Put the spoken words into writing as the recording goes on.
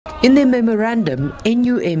In their memorandum,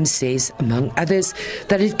 NUM says, among others,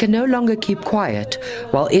 that it can no longer keep quiet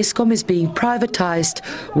while Eskom is being privatized,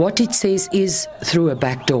 what it says is through a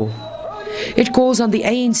back door. It calls on the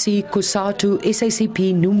ANC, COSATU,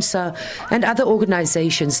 SACP, NUMSA and other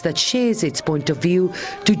organizations that shares its point of view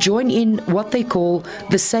to join in what they call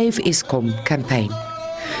the Save Eskom campaign.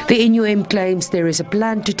 The NUM claims there is a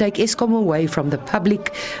plan to take Eskom away from the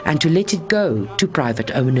public and to let it go to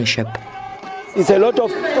private ownership. It's a lot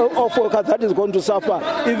of workers that is going to suffer.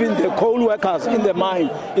 Even the coal workers in the mine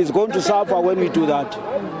is going to suffer when we do that.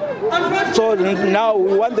 So now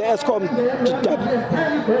we want the Eskom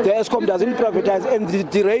doesn't privatize and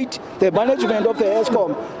the management of the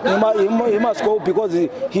Eskom, he must go because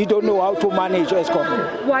he don't know how to manage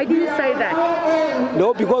Eskom. Why do you say that?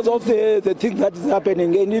 No, because of the thing that is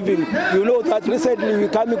happening, and even you know that recently we're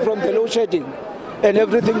coming from the load shedding. And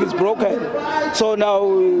everything is broken. So now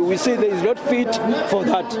we see there is not fit for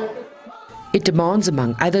that. It demands,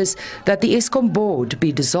 among others, that the Eskom board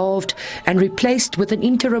be dissolved and replaced with an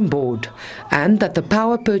interim board, and that the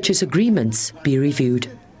power purchase agreements be reviewed.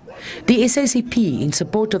 The SACP, in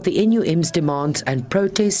support of the NUM's demands and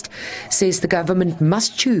protest, says the government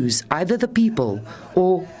must choose either the people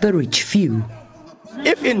or the rich few.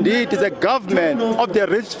 If indeed it is a government of the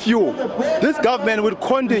rich few, this government will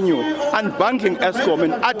continue unbundling Eskom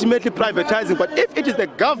and ultimately privatizing. But if it is the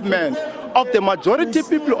government of the majority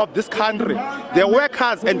people of this country, the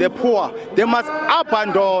workers and the poor, they must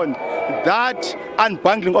abandon that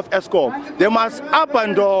unbundling of Eskom. They must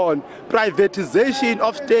abandon privatization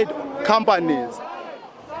of state companies.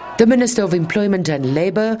 The Minister of Employment and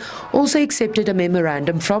Labour also accepted a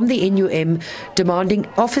memorandum from the NUM demanding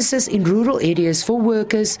offices in rural areas for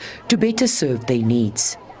workers to better serve their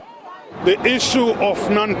needs. The issue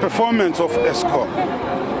of non-performance of Eskom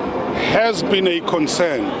has been a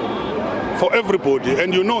concern for everybody,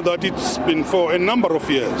 and you know that it's been for a number of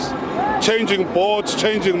years. Changing boards,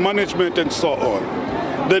 changing management and so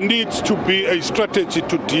on. There needs to be a strategy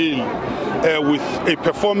to deal with a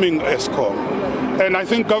performing Eskom. And I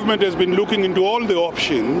think government has been looking into all the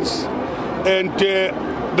options, and there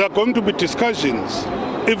are going to be discussions,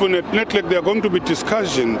 even at NETLEC there are going to be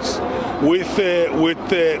discussions with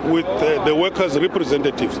the workers'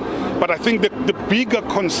 representatives. But I think the bigger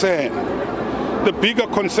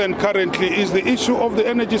concern currently is the issue of the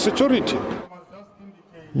energy security.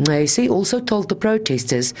 NAC also told the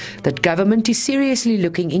protesters that government is seriously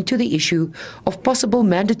looking into the issue of possible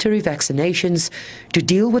mandatory vaccinations to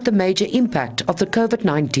deal with the major impact of the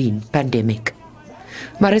COVID-19 pandemic.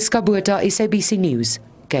 Mariska Botha, SABC News,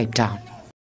 Cape Town.